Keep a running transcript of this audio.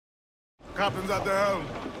Captain's at the helm.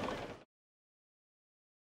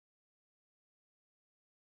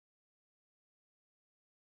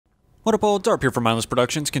 What up all, Darp here from Mindless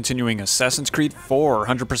Productions, continuing Assassin's Creed 4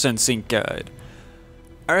 100% sync guide.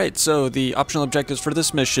 Alright, so the optional objectives for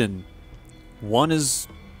this mission. One is,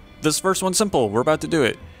 this first one's simple, we're about to do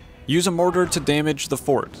it. Use a mortar to damage the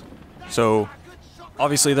fort. So,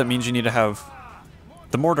 obviously that means you need to have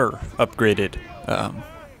the mortar upgraded.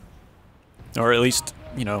 Or at least,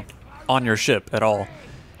 you know, on your ship at all.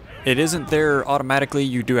 It isn't there automatically,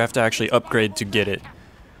 you do have to actually upgrade to get it.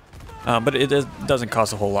 But it doesn't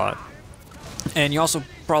cost a whole lot. And you also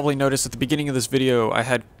probably noticed at the beginning of this video I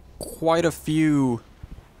had quite a few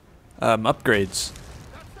upgrades.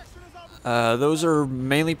 Those are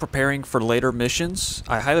mainly preparing for later missions.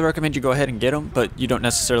 I highly recommend you go ahead and get them, but you don't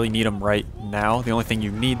necessarily need them right now. The only thing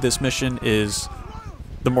you need this mission is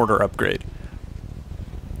the mortar upgrade.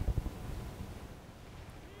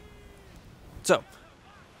 So,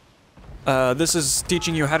 this is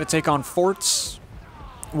teaching you how to take on forts,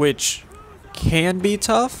 which can be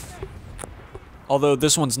tough. Although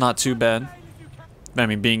this one's not too bad. I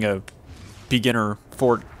mean, being a beginner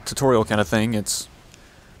fort tutorial kind of thing, it's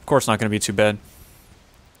of course not going to be too bad.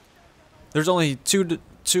 There's only two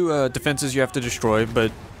defenses you have to destroy,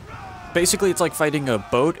 but basically it's like fighting a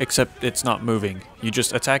boat, except it's not moving. You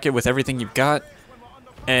just attack it with everything you've got,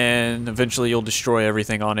 and eventually you'll destroy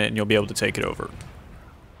everything on it, and you'll be able to take it over.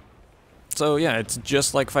 So yeah, it's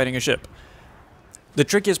just like fighting a ship. The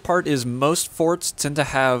trickiest part is most forts tend to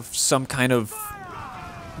have some kind of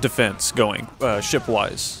defense going,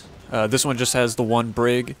 ship-wise. This one just has the one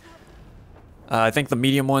brig. I think the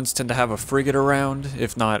medium ones tend to have a frigate around,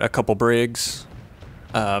 if not a couple brigs.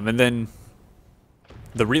 And then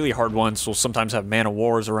the really hard ones will sometimes have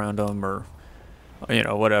man-of-wars around them, or, you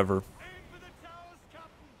know, whatever.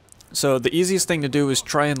 So the easiest thing to do is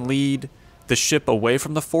try and lead the ship away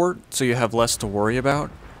from the fort, so you have less to worry about.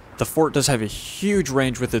 The fort does have a huge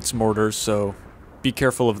range with its mortars, so be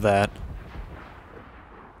careful of that.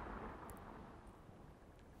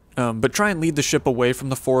 But try and lead the ship away from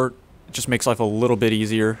the fort. It just makes life a little bit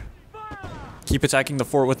easier. Keep attacking the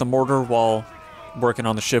fort with the mortar while working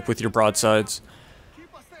on the ship with your broadsides.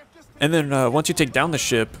 And then once you take down the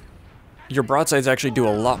ship, your broadsides actually do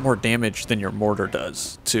a lot more damage than your mortar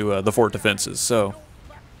does to the fort defenses. So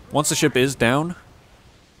once the ship is down,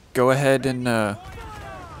 go ahead and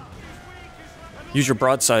use your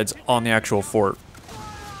broadsides on the actual fort.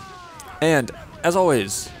 And, as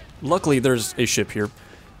always, luckily there's a ship here.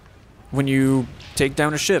 When you take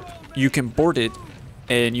down a ship, you can board it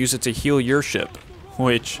and use it to heal your ship.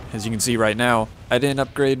 Which, as you can see right now, I didn't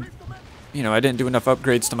upgrade, you know, I didn't do enough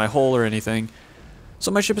upgrades to my hull or anything.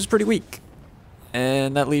 So my ship is pretty weak.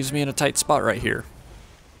 And that leaves me in a tight spot right here.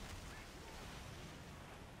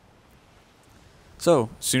 So,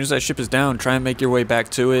 as soon as that ship is down, try and make your way back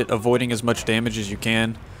to it, avoiding as much damage as you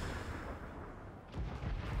can.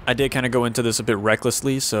 I did kind of go into this a bit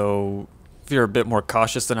recklessly, so if you're a bit more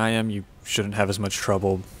cautious than I am, you shouldn't have as much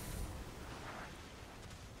trouble.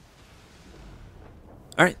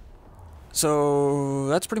 Alright, so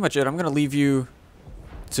that's pretty much it. I'm going to leave you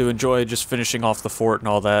to enjoy just finishing off the fort and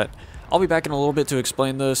all that. I'll be back in a little bit to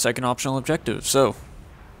explain the second optional objective, so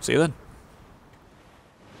see you then.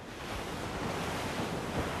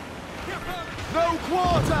 No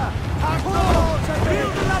quarter! Have quarter! Feel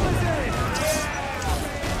the lovers in!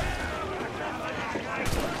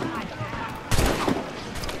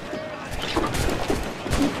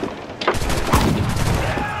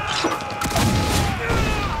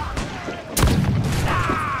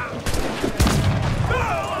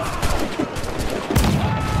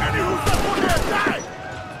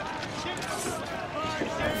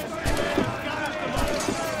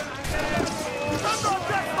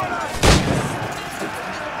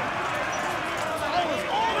 I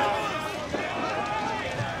was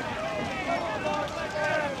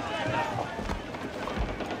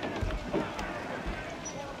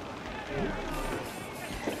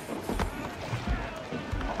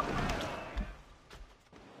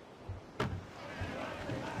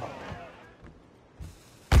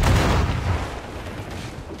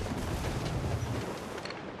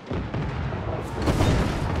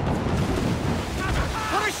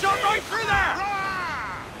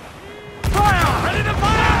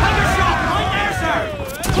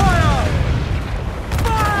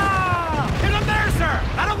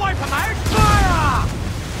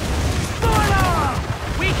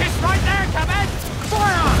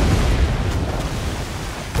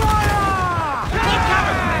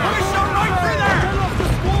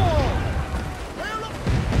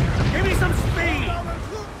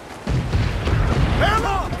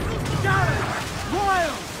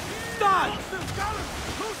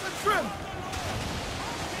Capture him!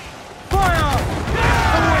 Fire!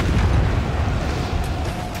 Yeah!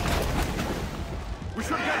 We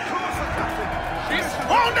should get closer, Captain. He's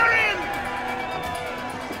wandering!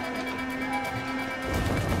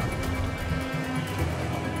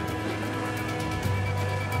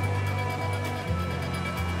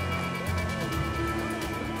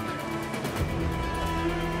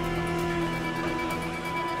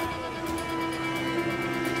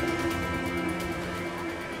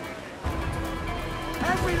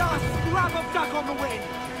 Every last scrap of duck on the wind!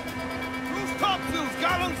 Who's topsails,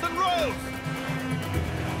 gallants, and royals?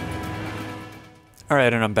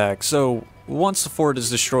 Alright, and I'm back. So, once the fort is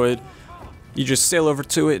destroyed, you just sail over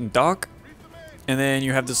to it and dock, and then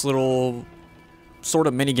you have this little sort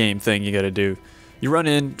of mini-game thing you gotta do. You run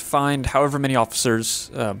in, find however many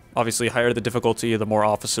officers, obviously higher the difficulty, the more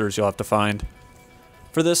officers you'll have to find.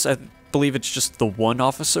 For this, I believe it's just the one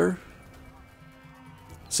officer.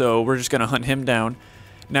 So we're just gonna hunt him down.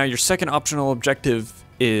 Now your second optional objective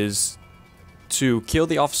is to kill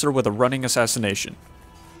the officer with a running assassination.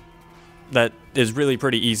 That is really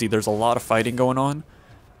pretty easy. There's a lot of fighting going on,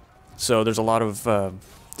 so there's a lot of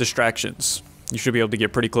distractions. You should be able to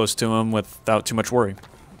get pretty close to him without too much worry.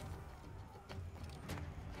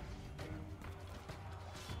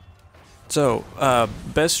 So,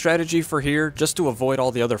 best strategy for here, just to avoid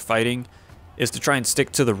all the other fighting, is to try and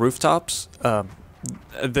stick to the rooftops.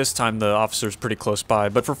 This time the officer's pretty close by,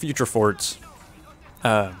 but for future forts,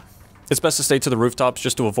 it's best to stay to the rooftops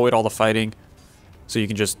just to avoid all the fighting, so you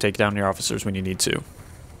can just take down your officers when you need to.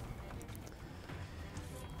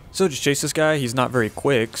 So just chase this guy. He's not very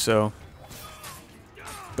quick, so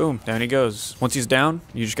boom, down he goes. Once he's down,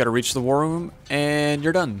 you just gotta reach the war room, and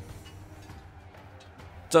you're done.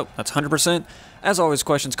 So, that's 100%. As always,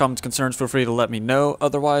 questions, comments, concerns, feel free to let me know.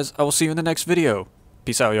 Otherwise, I will see you in the next video.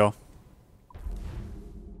 Peace out, y'all.